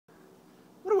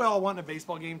What do we all want in a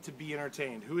baseball game? To be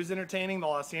entertained. Who is entertaining? The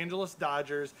Los Angeles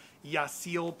Dodgers,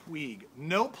 Yasiel Puig.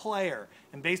 No player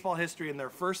in baseball history in their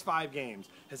first 5 games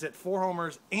has hit 4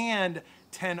 homers and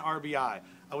 10 RBI.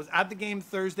 I was at the game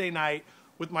Thursday night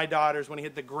with my daughters when he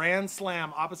hit the grand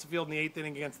slam opposite field in the 8th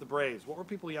inning against the Braves. What were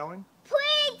people yelling?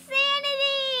 Puig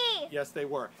sanity! Yes, they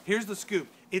were. Here's the scoop.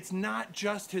 It's not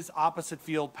just his opposite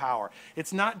field power.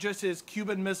 It's not just his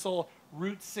Cuban Missile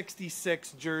Route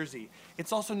 66 jersey.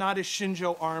 It's also not his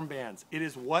Shinjo armbands. It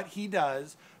is what he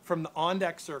does from the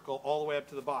on-deck circle all the way up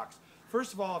to the box.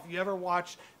 First of all, if you ever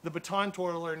watch the baton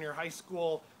twirler in your high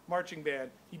school marching band,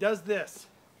 he does this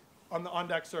on the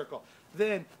on-deck circle.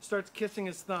 Then starts kissing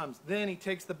his thumbs. Then he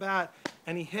takes the bat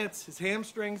and he hits his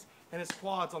hamstrings and his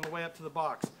quads on the way up to the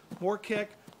box. More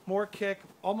kick,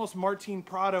 almost Martin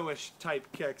Prado-ish type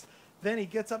kicks. Then he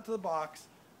gets up to the box,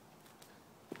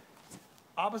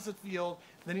 opposite field,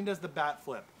 then he does the bat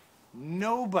flip.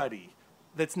 Nobody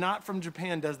that's not from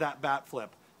Japan does that bat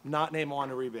flip, not named Juan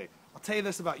Uribe. I'll tell you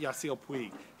this about Yasiel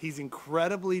Puig. He's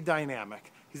incredibly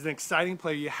dynamic. He's an exciting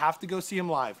player. You have to go see him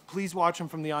live. Please watch him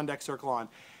from the on-deck circle on.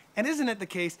 And isn't it the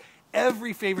case,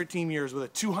 every favorite team years with a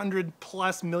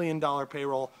 $200+ million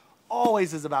payroll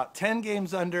always is about 10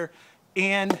 games under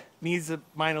and needs a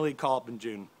minor league call-up in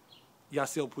June.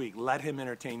 Yasiel Puig, let him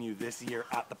entertain you this year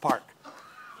at the park.